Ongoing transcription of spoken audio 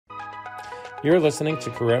You're listening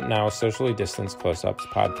to Career Now Socially Distanced Close-Ups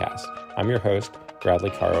podcast. I'm your host,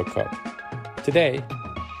 Bradley Caro Cook. Today,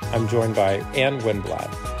 I'm joined by Anne Winblad,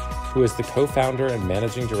 who is the co-founder and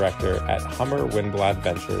managing director at Hummer Winblad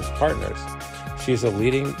Ventures Partners. She is a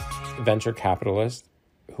leading venture capitalist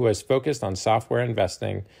who has focused on software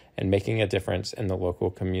investing and making a difference in the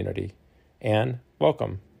local community. Anne,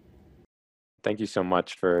 welcome. Thank you so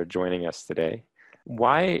much for joining us today.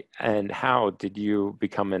 Why and how did you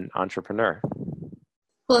become an entrepreneur?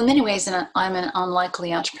 Well, in many ways, I'm an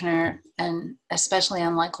unlikely entrepreneur and especially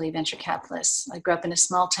unlikely venture capitalist. I grew up in a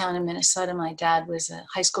small town in Minnesota. My dad was a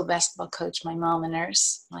high school basketball coach, my mom a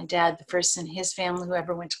nurse. My dad, the first in his family who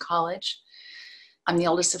ever went to college. I'm the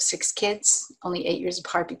oldest of 6 kids, only 8 years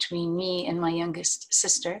apart between me and my youngest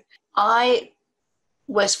sister. I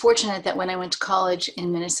was fortunate that when I went to college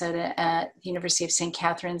in Minnesota at the University of St.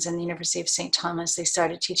 Catharines and the University of St. Thomas, they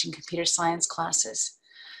started teaching computer science classes.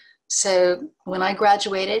 So when I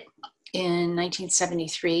graduated in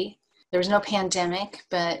 1973, there was no pandemic,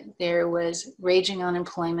 but there was raging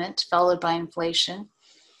unemployment, followed by inflation,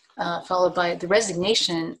 followed by the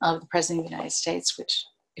resignation of the President of the United States, which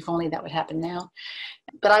if only that would happen now.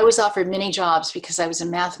 But I was offered many jobs because I was a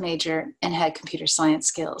math major and had computer science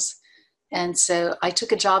skills. And so I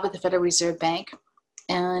took a job at the Federal Reserve Bank,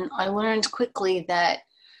 and I learned quickly that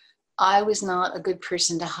I was not a good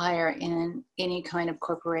person to hire in any kind of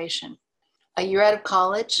corporation. A year out of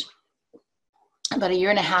college, about a year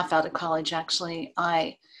and a half out of college actually,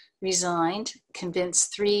 I resigned,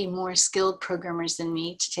 convinced 3 more skilled programmers than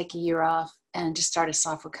me to take a year off and to start a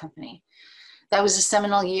software company. That was a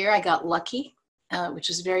seminal year. I got lucky, which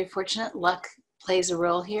was very fortunate. Luck plays a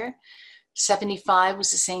role here. 75 was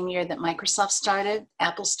the same year that Microsoft started.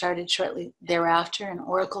 Apple started shortly thereafter, and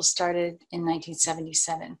Oracle started in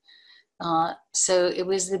 1977. So it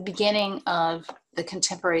was the beginning of the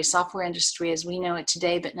contemporary software industry as we know it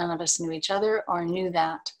today, but none of us knew each other or knew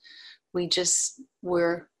that. We just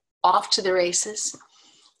were off to the races.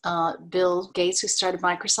 Bill Gates, who started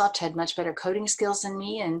Microsoft, had much better coding skills than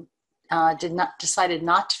me and decided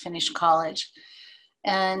not to finish college.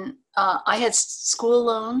 And I had school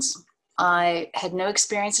loans. I had no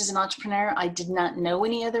experience as an entrepreneur. I did not know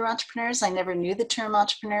any other entrepreneurs. I never knew the term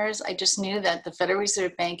entrepreneurs. I just knew that the Federal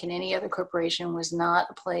Reserve Bank and any other corporation was not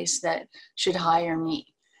a place that should hire me.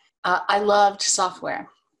 I loved software.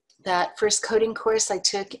 That first coding course I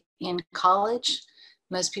took in college,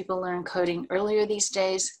 most people learn coding earlier these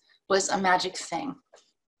days, was a magic thing.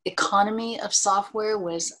 Economy of software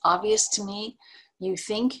was obvious to me. You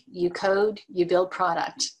think, you code, you build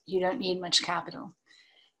product. You don't need much capital.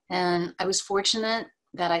 And I was fortunate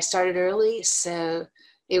that I started early, so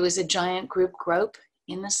it was a giant group grope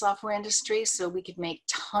in the software industry, so we could make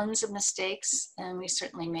tons of mistakes, and we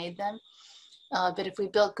certainly made them. But if we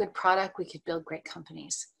built good product, we could build great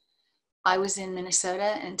companies. I was in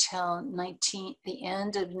Minnesota until the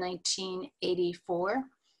end of 1984.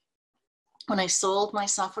 When I sold my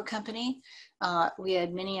software company, we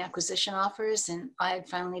had many acquisition offers, and I had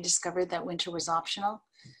finally discovered that winter was optional,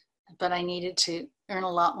 but I needed to earn a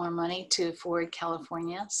lot more money to afford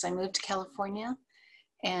California. So I moved to California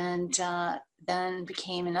and then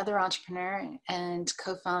became another entrepreneur and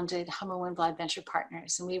co-founded Hummer Winblad Venture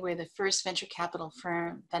Partners. And we were the first venture capital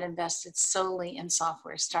firm that invested solely in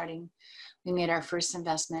software we made our first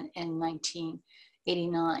investment in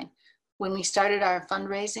 1989. When we started our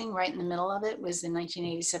fundraising, right in the middle of it was the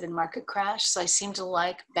 1987 market crash. So I seem to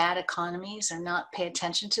like bad economies or not pay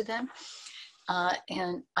attention to them.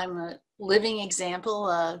 And I'm a living example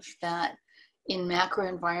of that. In macro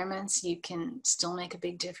environments, you can still make a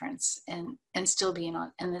big difference and still be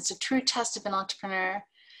and it's a true test of an entrepreneur.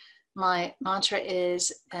 My mantra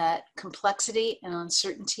is that complexity and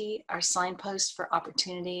uncertainty are signposts for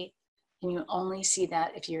opportunity, and you only see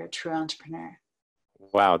that if you're a true entrepreneur.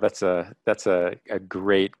 Wow, that's a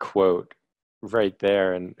great quote right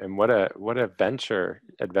there, and what a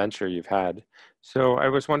adventure you've had. So I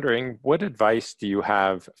was wondering, what advice do you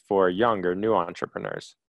have for young or new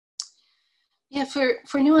entrepreneurs? Yeah,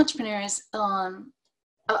 for new entrepreneurs,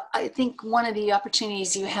 I think one of the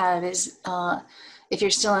opportunities you have is if you're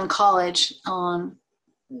still in college,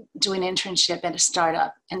 do an internship at a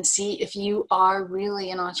startup and see if you are really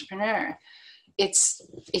an entrepreneur.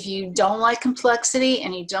 If you don't like complexity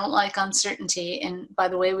and you don't like uncertainty, and by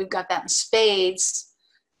the way, we've got that in spades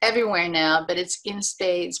everywhere now, but it's in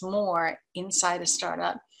spades more inside a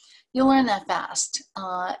startup, you'll learn that fast.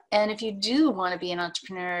 And if you do want to be an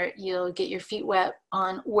entrepreneur, you'll get your feet wet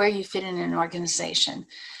on where you fit in an organization.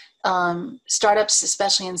 Startups,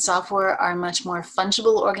 especially in software, are much more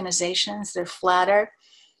fungible organizations. They're flatter.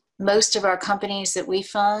 Most of our companies that we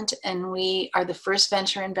fund, and we are the first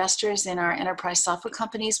venture investors in our enterprise software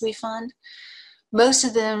companies we fund, most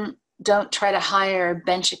of them don't try to hire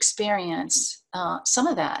bench experience, some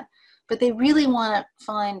of that, but they really want to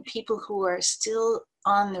find people who are still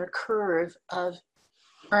on their curve of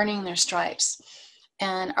earning their stripes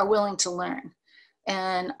and are willing to learn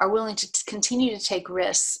and are willing to continue to take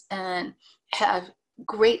risks and have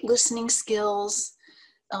great listening skills,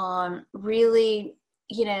 really,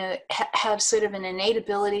 have sort of an innate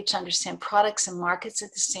ability to understand products and markets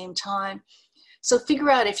at the same time. So figure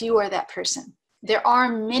out if you are that person. There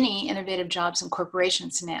are many innovative jobs in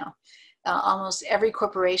corporations now. Almost every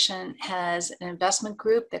corporation has an investment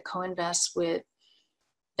group that co-invests with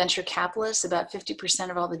venture capitalists. About 50%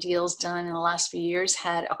 of all the deals done in the last few years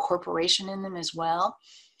had a corporation in them as well.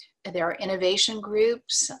 There are innovation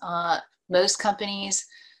groups. Most companies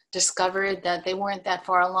discovered that they weren't that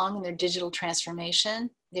far along in their digital transformation.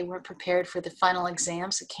 They weren't prepared for the final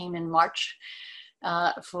exams that came in March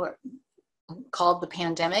called the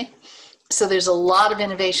pandemic. So there's a lot of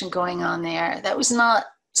innovation going on there. That was not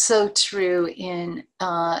so true in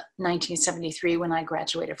 1973 when I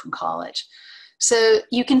graduated from college. So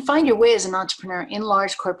you can find your way as an entrepreneur in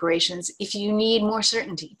large corporations if you need more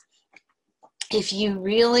certainty. If you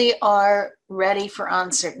really are ready for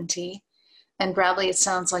uncertainty, and Bradley, it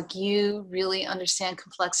sounds like you really understand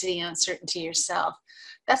complexity and uncertainty yourself.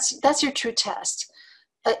 That's your true test.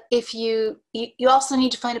 If you also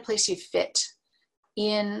need to find a place you fit.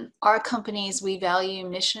 In our companies, we value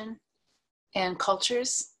mission and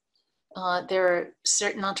cultures. There are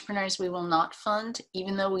certain entrepreneurs we will not fund,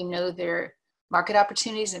 even though we know their market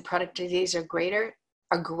opportunities and productivities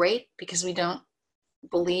are great because we don't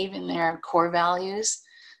believe in their core values.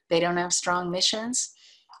 They don't have strong missions.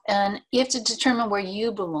 And you have to determine where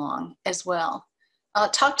you belong as well.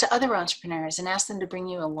 Talk to other entrepreneurs and ask them to bring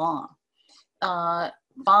you along.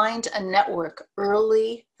 Find a network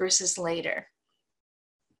early versus later.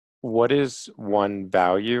 What is one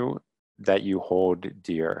value that you hold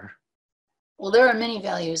dear? Well, there are many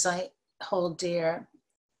values I hold dear,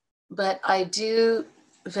 but I do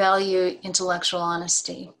value intellectual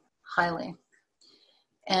honesty highly.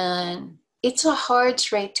 And it's a hard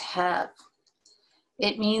trait to have.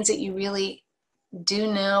 It means that you really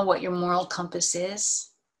do know what your moral compass is,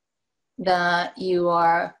 that you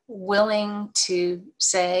are willing to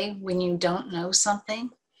say when you don't know something,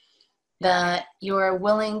 that you are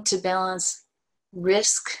willing to balance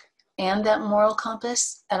risk and that moral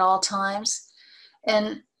compass at all times.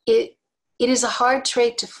 And it is a hard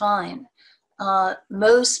trait to find.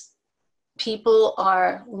 Most people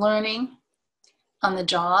are learning on the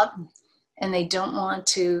job, and they don't want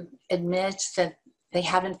to admit that they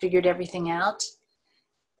haven't figured everything out.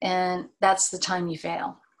 And that's the time you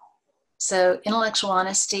fail. So intellectual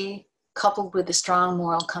honesty coupled with a strong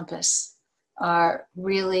moral compass are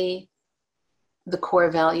really the core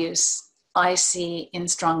values I see in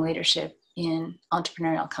strong leadership in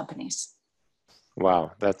entrepreneurial companies.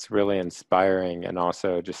 Wow, that's really inspiring and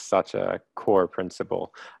also just such a core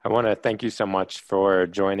principle. I want to thank you so much for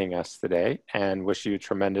joining us today and wish you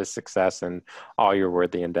tremendous success in all your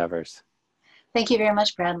worthy endeavors. Thank you very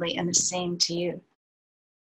much, Bradley, and the same to you.